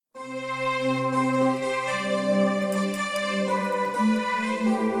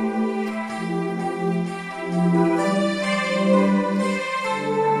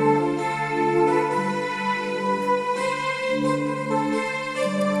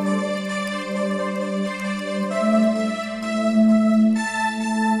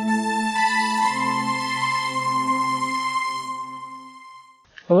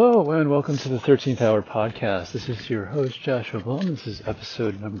welcome to the 13th Hour Podcast. This is your host, Joshua Blum. This is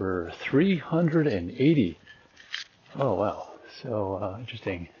episode number 380. Oh, wow. So,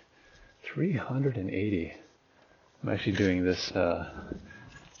 interesting. 380. I'm actually doing this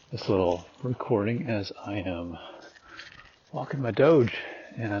little recording as I am walking my Doge,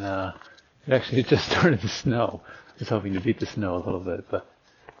 and it actually just started to snow. I was hoping to beat the snow a little bit, but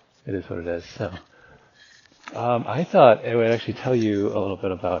it is what it is. So, I thought I would actually tell you a little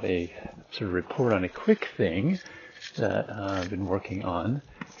bit about a sort of report on a quick thing that I've been working on.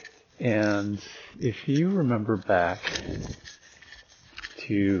 And if you remember back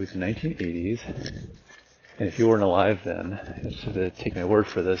to the 1980s, and if you weren't alive then, just to take my word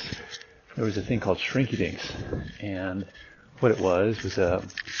for this, there was a thing called Shrinky Dinks. And what it was a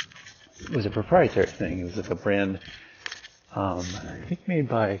proprietary thing. It was like a brand, I think made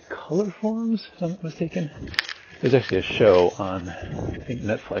by Colorforms, if I'm not mistaken. There's actually a show on, I think,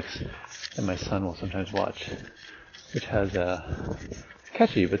 Netflix that my son will sometimes watch, which has a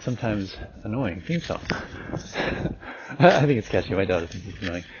catchy but sometimes annoying theme song. I think it's catchy. My daughter thinks it's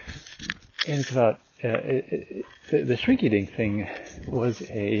annoying. And it's about, the Shrinky Dink thing was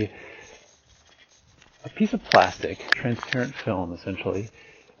a piece of plastic, transparent film essentially,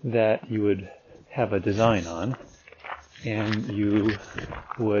 that you would have a design on, and you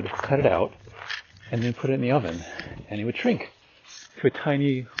would cut it out and then put it in the oven, and it would shrink to a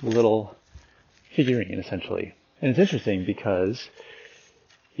tiny little figurine essentially. And it's interesting because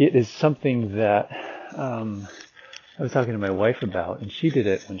it is something that I was talking to my wife about, and she did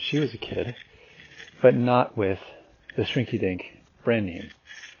it when she was a kid, but not with the Shrinky Dink brand name.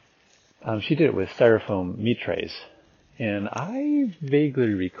 She did it with styrofoam meat trays, and I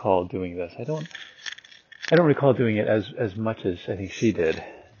vaguely recall doing this. I don't recall doing it as much as I think she did.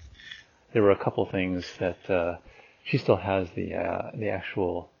 There were a couple things that she still has the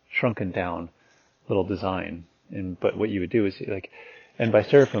actual shrunken down little design. But what you would do is and by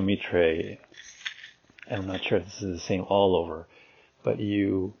styrofoam meat tray, I'm not sure if this is the same all over, but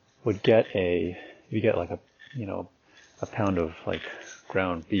you would get a pound of like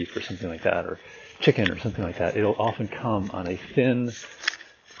ground beef or something like that, or chicken or something like that. It'll often come on a thin,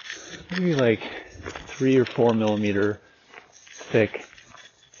 maybe like 3 or 4 millimeter thick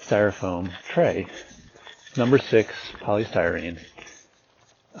styrofoam tray, number 6 polystyrene,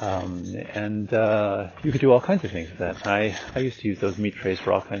 and you could do all kinds of things with that. I used to use those meat trays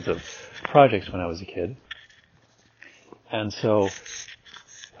for all kinds of projects when I was a kid, and so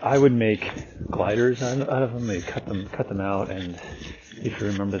I would make gliders out of them. They cut them out, and if you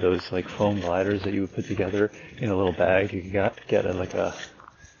remember those like foam gliders that you would put together in a little bag, you could get at like a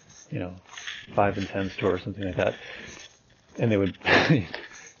 5 and 10 store or something like that, and they would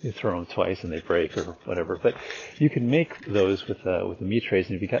you throw them twice and they break or whatever. But you can make those with the meat trays,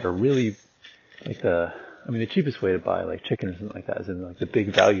 and if you got a really the cheapest way to buy like chicken or something like that is in like the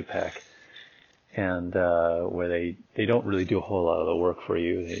big value pack, and where they don't really do a whole lot of the work for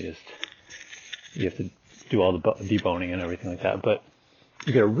you. You have to do all the deboning and everything like that. But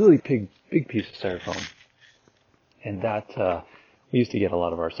you get a really big piece of styrofoam, and that we used to get a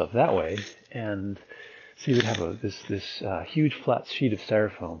lot of our stuff that way. And so you would have this huge flat sheet of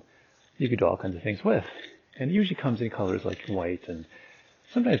styrofoam you could do all kinds of things with. And it usually comes in colors like white and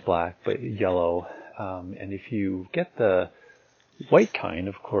sometimes black, but yellow. And if you get the white kind,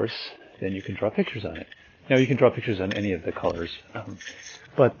 of course, then you can draw pictures on it. Now you can draw pictures on any of the colors,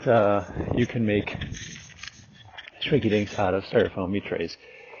 but you can make Shrinky Dinks out of styrofoam meat trays.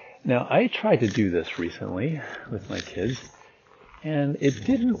 Now I tried to do this recently with my kids, and it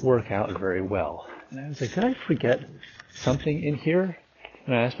didn't work out very well. And I was like, did I forget something in here?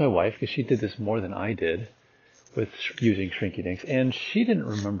 And I asked my wife, because she did this more than I did with using Shrinky Dinks, and she didn't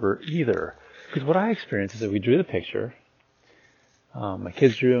remember either. Because what I experienced is that we drew the picture, my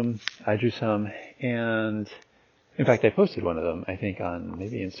kids drew them, I drew some, and in fact I posted one of them, I think on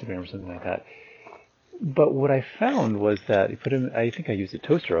maybe Instagram or something like that. But what I found was that you put them, I think I used a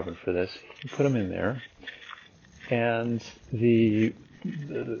toaster oven for this, you put them in there, and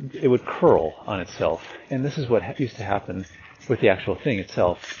it would curl on itself. And this is what used to happen with the actual thing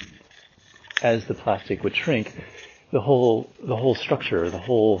itself. As the plastic would shrink, the whole structure, the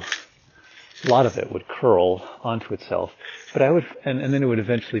whole lot of it would curl onto itself. But and then it would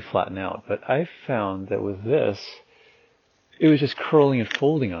eventually flatten out. But I found that with this, it was just curling and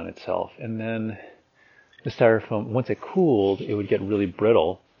folding on itself. And then the styrofoam, once it cooled, it would get really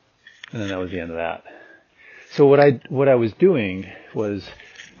brittle. And then that was the end of that. So what I was doing was,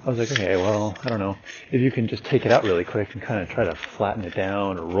 I was like, okay, well, I don't know, if you can just take it out really quick and kind of try to flatten it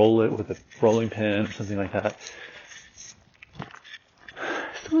down or roll it with a rolling pin or something like that.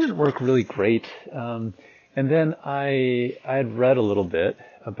 some didn't work really great. And then I had read a little bit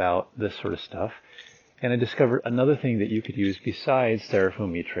about this sort of stuff, and I discovered another thing that you could use besides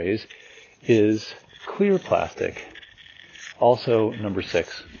styrofoam meat trays is clear plastic, also number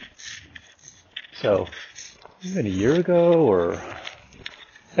 6. So even a year ago, or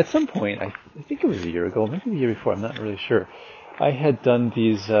at some point, I think it was a year ago, maybe the year before, I'm not really sure, I had done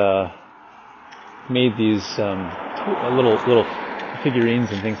these, made these little figurines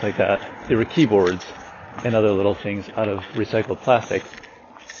and things like that. They were keyboards and other little things out of recycled plastic.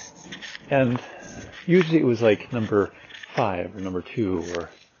 And usually it was like number 5 or number 2, or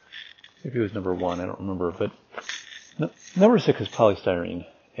maybe it was number 1, I don't remember. But number 6 is polystyrene,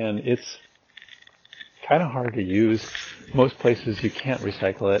 and it's kind of hard to use. Most places you can't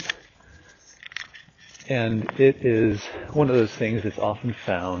recycle it. And it is one of those things that's often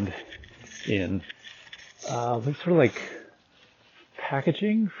found in sort of like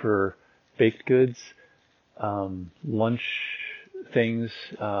packaging for baked goods, lunch things.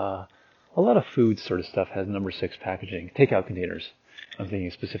 A lot of food sort of stuff has number 6 packaging. Takeout containers. I'm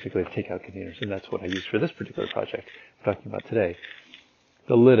thinking specifically of takeout containers, and that's what I use for this particular project I'm talking about today.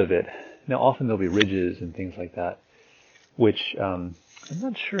 The lid of it. Now, often there'll be ridges and things like that, which I'm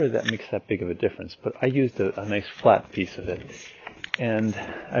not sure that makes that big of a difference, but I used a nice flat piece of it. And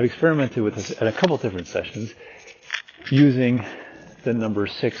I've experimented with this at a couple different sessions using the number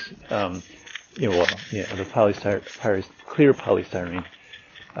 6, the clear polystyrene,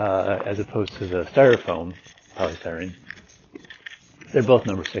 as opposed to the styrofoam polystyrene. They're both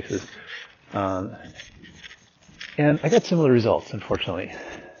number 6s. And I got similar results, unfortunately.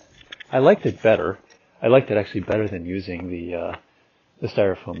 I liked it better. I liked it actually better than using the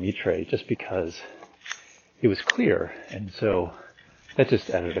styrofoam meat tray, just because it was clear, and so that just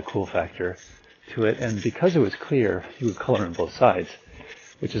added a cool factor to it. And because it was clear, you could color on both sides,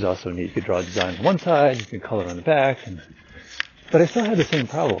 which is also neat. You could draw a design on one side, you could color on the back, but I still had the same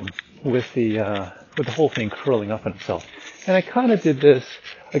problem with the whole thing curling up on itself. And I kind of did this.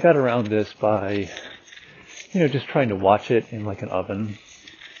 I got around this by, just trying to watch it in like an oven.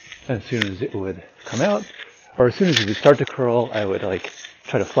 And as soon as it would come out, or as soon as it would start to curl, I would like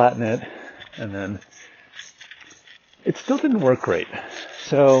try to flatten it, and then it still didn't work great.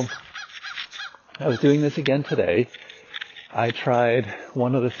 So I was doing this again today. I tried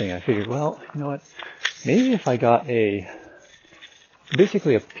one other thing. I figured, well, you know what? Maybe if I got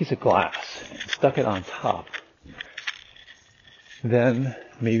basically a piece of glass and stuck it on top, then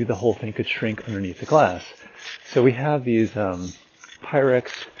maybe the whole thing could shrink underneath the glass. So we have these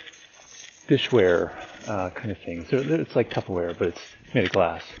Pyrex dishware kind of things. It's like Tupperware, but it's made of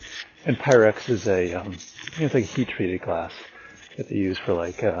glass. And Pyrex is it's like a heat-treated glass that they use for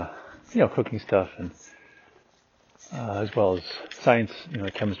like, cooking stuff, and as well as science,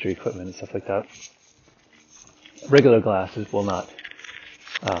 chemistry equipment and stuff like that. Regular glasses will not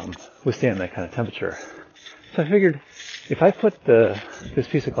withstand that kind of temperature. So I figured if I put this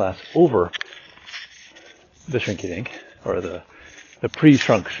piece of glass over the Shrinky Dink, or the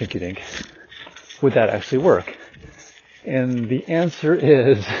pre-shrunk Shrinky Dink, would that actually work? And the answer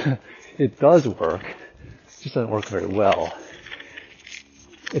is it does work. It just doesn't work very well.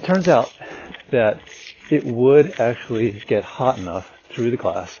 It turns out that it would actually get hot enough through the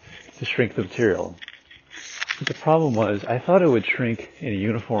glass to shrink the material. But the problem was, I thought it would shrink in a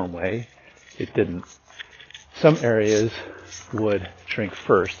uniform way. It didn't. Some areas would shrink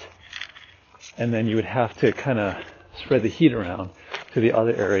first, and then you would have to kind of spread the heat around to the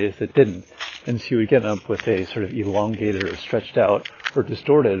other areas that didn't. And so you would get up with a sort of elongated or stretched out or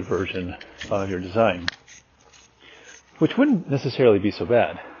distorted version of your design, which wouldn't necessarily be so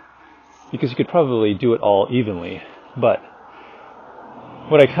bad, because you could probably do it all evenly. But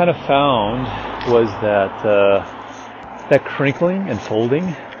what I kind of found was that that crinkling and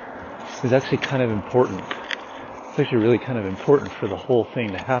folding is actually kind of important. It's actually really kind of important for the whole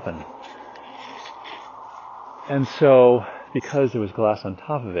thing to happen. And so, because there was glass on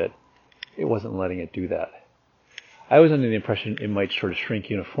top of it, it wasn't letting it do that. I was under the impression it might sort of shrink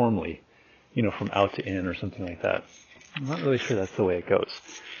uniformly, from out to in or something like that. I'm not really sure that's the way it goes.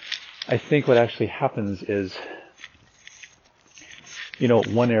 I think what actually happens is,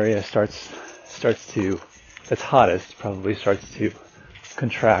 one area starts to, that's hottest, probably starts to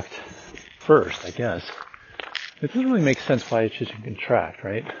contract first, I guess. It doesn't really make sense why it should contract,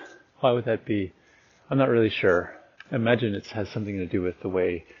 right? Why would that be? I'm not really sure. I imagine it has something to do with the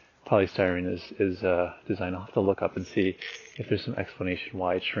way polystyrene is designed. I'll have to look up and see if there's some explanation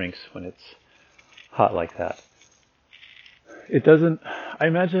why it shrinks when it's hot like that. It doesn't, I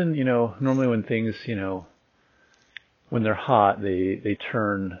imagine, normally when things, when they're hot, they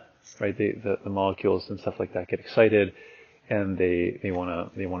turn, right? The molecules and stuff like that get excited, and they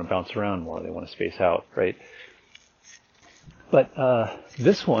want to bounce around more. They want to space out, right? But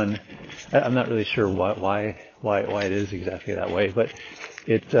this one, I'm not really sure why it is exactly that way, but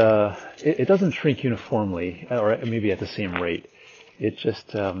it doesn't shrink uniformly, or maybe at the same rate. It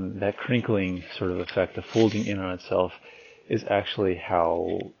just that crinkling sort of effect, the folding in on itself, is actually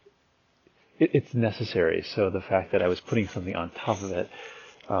how it's necessary. So the fact that I was putting something on top of it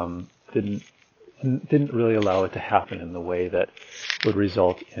didn't really allow it to happen in the way that would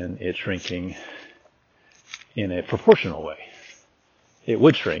result in it shrinking in a proportional way. It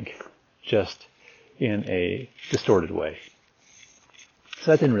would shrink, just in a distorted way.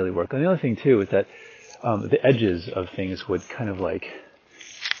 So that didn't really work. And the other thing too is that the edges of things would kind of like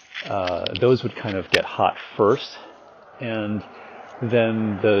those would kind of get hot first, and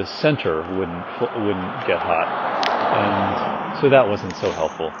then the center wouldn't get hot, and so that wasn't so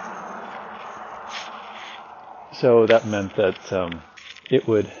helpful. So that meant that it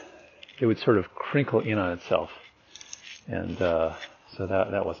would sort of crinkle in on itself, and so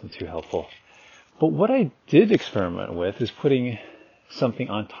that wasn't too helpful. But what I did experiment with is putting something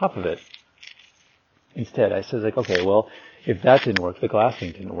on top of it instead. I said, like, okay, well, if that didn't work, the glass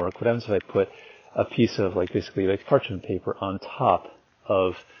thing didn't work, what happens if I put a piece of basically parchment paper on top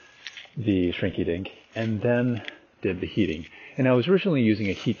of the Shrinky Dink and then did the heating? And I was originally using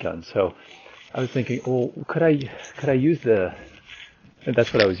a heat gun, so I was thinking, well, could I use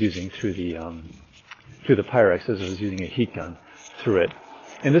that's what I was using through the Pyrex, as I was using a heat gun through it.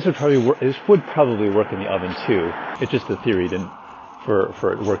 And this would probably work. This would probably work in the oven too. It's just the theory didn't,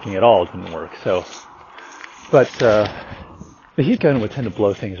 for it working at all, didn't work. So, but the heat gun would tend to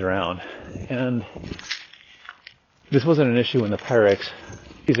blow things around, and this wasn't an issue when the Pyrex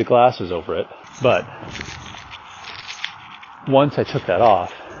piece of glass was over it. But once I took that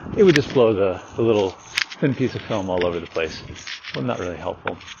off, it would just blow the little thin piece of film all over the place. Well, not really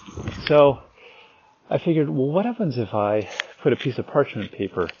helpful. So I figured, well, what happens if I put a piece of parchment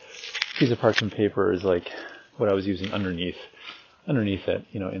paper? A piece of parchment paper is like what I was using underneath it,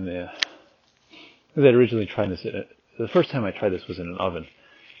 in the. Because I'd originally tried this. The first time I tried this was in an oven.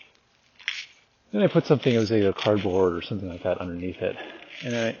 Then I put something, it was either cardboard or something like that underneath it.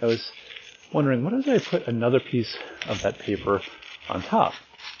 And I was wondering, what if I put another piece of that paper on top?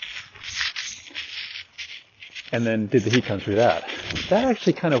 And then did the heat gun through that. That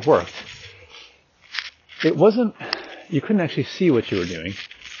actually kind of worked. It wasn't, you couldn't actually see what you were doing.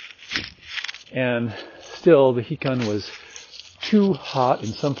 And still, the heat gun was too hot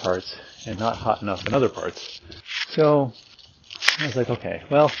in some parts and not hot enough in other parts. So I was like, okay,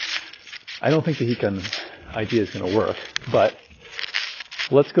 well, I don't think the heat gun idea is going to work, but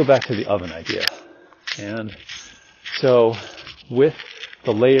let's go back to the oven idea. And so with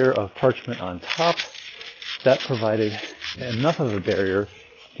the layer of parchment on top, that provided enough of a barrier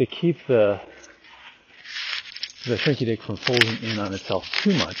to keep the Shrinky Dink from folding in on itself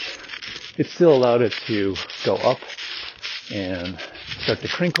too much. It still allowed it to go up and start to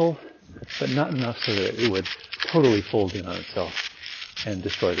crinkle, but not enough so that it would totally fold in on itself and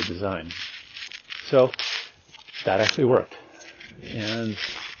destroy the design. So that actually worked. And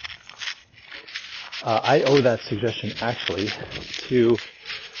I owe that suggestion actually to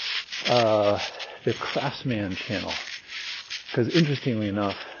the Craftsman channel. Because interestingly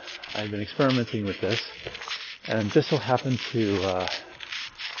enough, I've been experimenting with this and just so happened to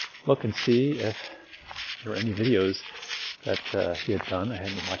look and see if there were any videos that he had done. I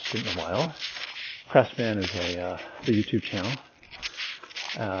hadn't watched it in a while. Craftsman is the YouTube channel.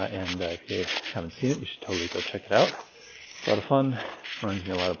 And if you haven't seen it, you should totally go check it out. It's a lot of fun. Reminds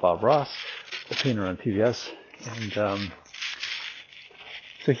me a lot of Bob Ross, the painter on PBS. And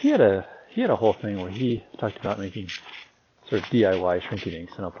so he had a whole thing where he talked about making sort of DIY Shrinky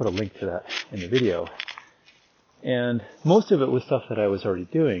Dinks, and I'll put a link to that in the video. And most of it was stuff that I was already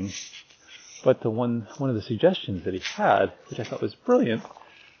doing, but one of the suggestions that he had, which I thought was brilliant,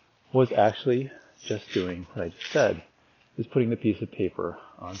 was actually just doing what I just said, is putting the piece of paper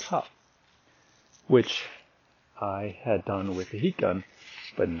on top, which I had done with the heat gun,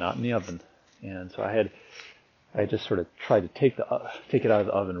 but not in the oven. And so I just sort of tried to take it out of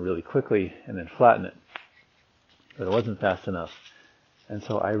the oven really quickly and then flatten it, but it wasn't fast enough. And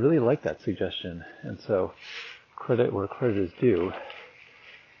so I really liked that suggestion. And so credit where credit is due.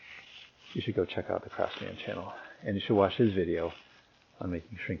 You should go check out the Craftsman channel, and you should watch his video on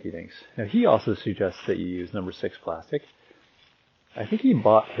making Shrinky Dinks. Now he also suggests that you use number 6 plastic. I think he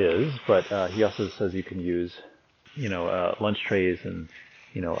bought his, but he also says you can use, lunch trays and,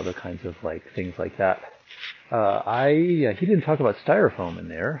 other kinds of things like that. He didn't talk about styrofoam in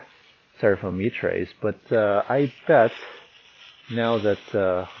there, styrofoam meat trays, but I bet now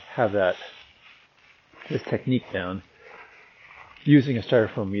that have this technique down, using a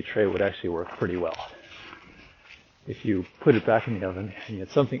styrofoam meat tray would actually work pretty well. If you put it back in the oven and you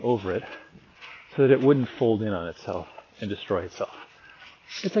had something over it so that it wouldn't fold in on itself and destroy itself.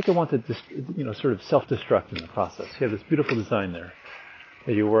 It's like it wanted to, sort of self-destruct in the process. You have this beautiful design there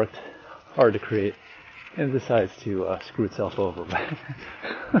that you worked hard to create, and it decides to screw itself over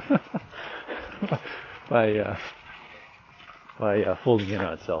by folding in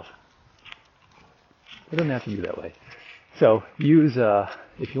on itself. It doesn't have to be that way. So use,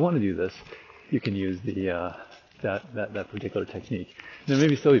 if you want to do this, you can use the that particular technique. There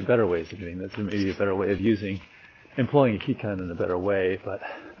may still be better ways of doing this. There may be a better way of employing a heat gun in a better way, but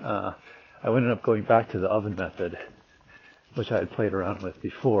I ended up going back to the oven method, which I had played around with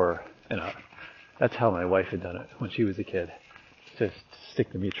before, and that's how my wife had done it when she was a kid. Just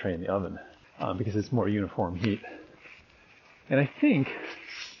stick the meat tray in the oven because it's more uniform heat. And I think,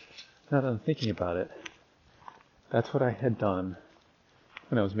 now that I'm thinking about it, that's what I had done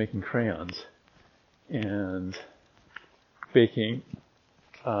when I was making crayons and baking,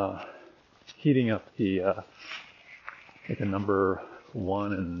 heating up the like a number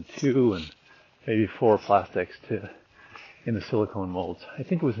 1 and 2 and maybe 4 plastics in the silicone molds. I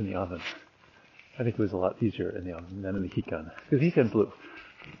think it was in the oven. I think it was a lot easier in the oven than in the heat gun, because the heat gun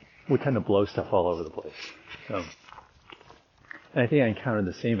would tend to blow stuff all over the place. So, and I think I encountered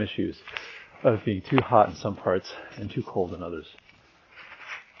the same issues of being too hot in some parts and too cold in others.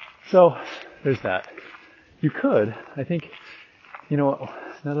 So there's that. You could, I think, now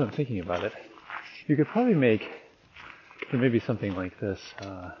that I'm thinking about it, you could probably make, there may be something like this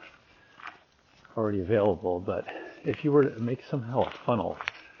already available, but if you were to make somehow a funnel,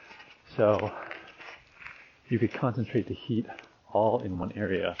 so you could concentrate the heat all in one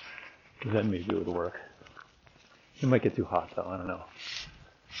area, then maybe it would work. It might get too hot though, I don't know.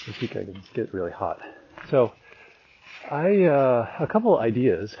 The heat gun can get really hot. So a couple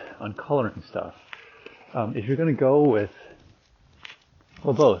ideas on coloring stuff. If you're going to go with,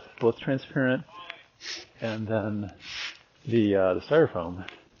 well, both transparent and then the styrofoam,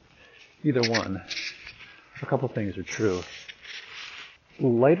 either one, a couple things are true.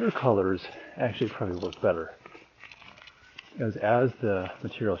 Lighter colors actually probably work better, because as the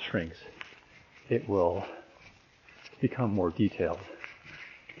material shrinks, it will become more detailed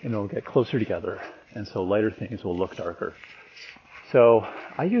and it'll get closer together, and so lighter things will look darker. So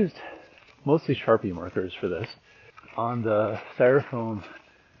I used mostly Sharpie markers for this. On the styrofoam,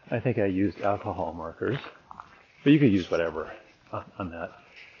 I think I used alcohol markers, but you could use whatever on that.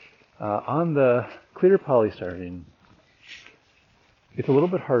 On the clear polystyrene, it's a little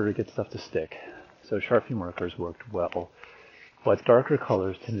bit harder to get stuff to stick, so Sharpie markers worked well, but darker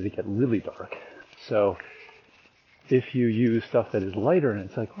colors tended to get really dark. So if you use stuff that is lighter and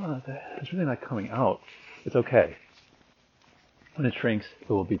it's like, well, it's really not coming out, it's okay. When it shrinks, it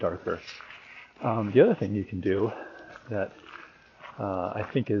will be darker. The other thing you can do that I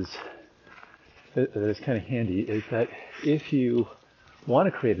think is kind of handy is that if you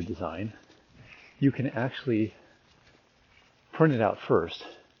want to create a design, you can actually print it out first,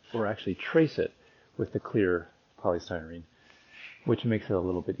 or actually trace it with the clear polystyrene, which makes it a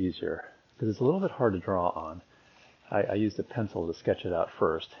little bit easier, because it's a little bit hard to draw on. I used a pencil to sketch it out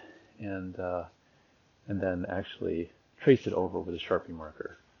first, and then actually traced it over with a Sharpie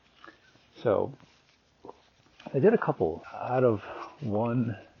marker. So I did a couple. Out of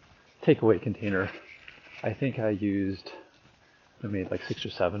one takeaway container, I think I made like 6 or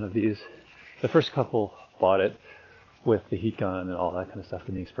 7 of these. The first couple bought it with the heat gun and all that kind of stuff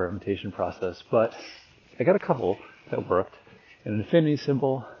in the experimentation process, but I got a couple that worked. An infinity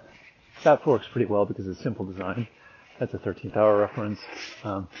symbol, that works pretty well because it's simple design. That's a 13th hour reference.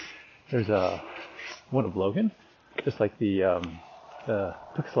 There's one of Logan, just like the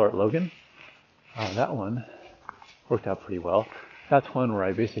pixel art Logan. That one worked out pretty well. That's one where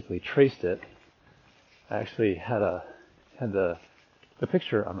I basically traced it. I actually had the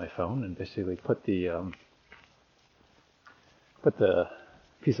picture on my phone and basically put the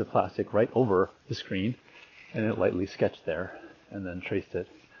piece of plastic right over the screen, and it lightly sketched there, and then traced it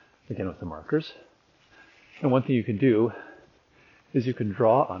again with the markers. And one thing you can do is you can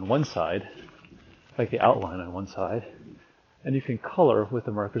draw on one side, like the outline on one side, and you can color with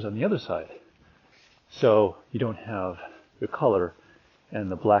the markers on the other side. So you don't have the color and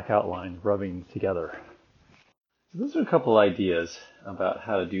the black outline rubbing together. So those are a couple ideas about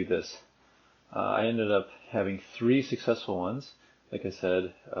how to do this. I ended up having 3 successful ones. Like I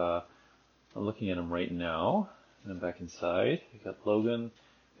said, I'm looking at them right now. And I'm back inside. We got Logan,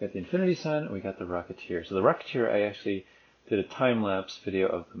 we got the Infinity Sun, and we got the Rocketeer. So the Rocketeer, I actually did a time-lapse video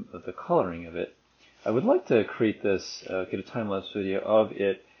of the coloring of it. I would like to create this, get a time-lapse video of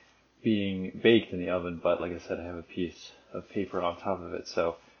it being baked in the oven, but like I said, I have a piece of paper on top of it,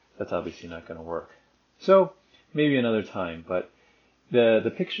 so that's obviously not going to work. So maybe another time, but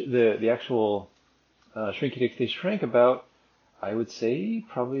the picture, the actual Shrinky Dicks, they shrank about, I would say,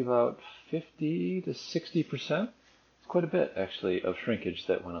 probably about 50 to 60%. It's quite a bit, actually, of shrinkage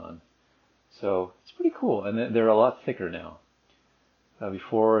that went on. So it's pretty cool, and they're a lot thicker now.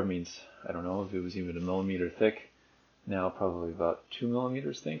 Before, it means, I don't know if it was even a millimeter thick. Now probably about 2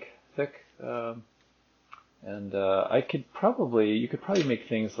 millimeters thick. You could probably make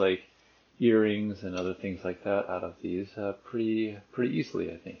things like earrings and other things like that out of these pretty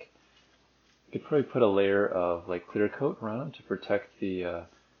easily, I think. You could probably put a layer of like clear coat around them to protect the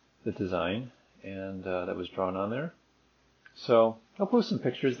design and that was drawn on there. So I'll post some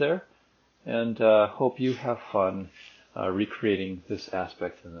pictures there, and hope you have fun recreating this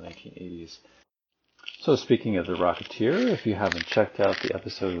aspect in the 1980s. So speaking of the Rocketeer, if you haven't checked out the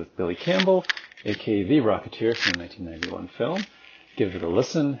episode with Billy Campbell, aka The Rocketeer from the 1991 film, give it a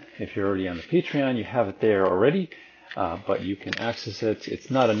listen. If you're already on the Patreon, you have it there already, but you can access it.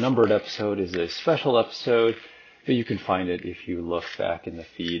 It's not a numbered episode, it's a special episode, but you can find it if you look back in the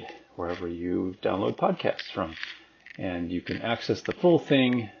feed wherever you download podcasts from. And you can access the full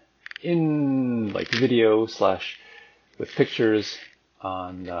thing in like video / with pictures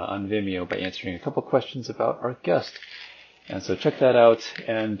on Vimeo by answering a couple questions about our guest. And so check that out.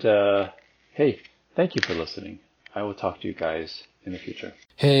 And hey, thank you for listening. I will talk to you guys in the future.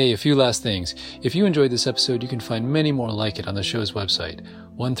 Hey, a few last things. If you enjoyed this episode, you can find many more like it on the show's website,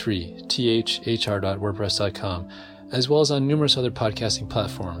 13thr.wordpress.com, as well as on numerous other podcasting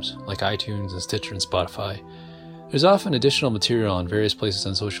platforms like iTunes and Stitcher and Spotify. There's often additional material on various places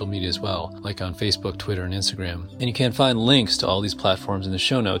on social media as well, like on Facebook, Twitter, and Instagram. And you can find links to all these platforms in the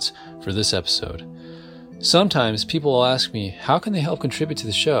show notes for this episode. Sometimes people will ask me, how can they help contribute to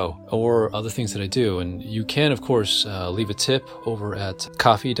the show or other things that I do? And you can, of course, leave a tip over at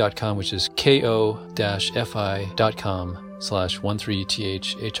ko-fi.com, which is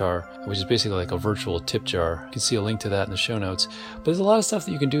ko-fi.com/13thr, which is basically like a virtual tip jar. You can see a link to that in the show notes. But there's a lot of stuff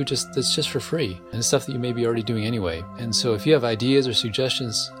that you can do that's just for free, and it's stuff that you may be already doing anyway. And so if you have ideas or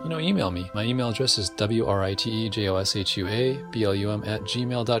suggestions, email me. My email address is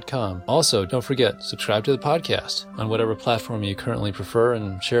writejoshuablum@gmail.com. Also, don't forget, subscribe to the podcast on whatever platform you currently prefer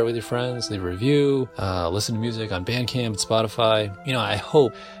and share it with your friends, leave a review, listen to music on Bandcamp, Spotify. I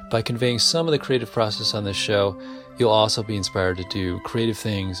hope by conveying some of the creative process on this show, you'll also be inspired to do creative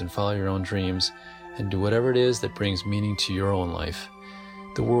things and follow your own dreams and do whatever it is that brings meaning to your own life.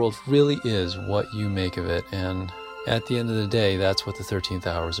 The world really is what you make of it, and at the end of the day, that's what the 13th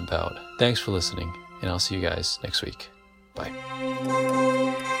hour is about. Thanks for listening, and I'll see you guys next week. Bye.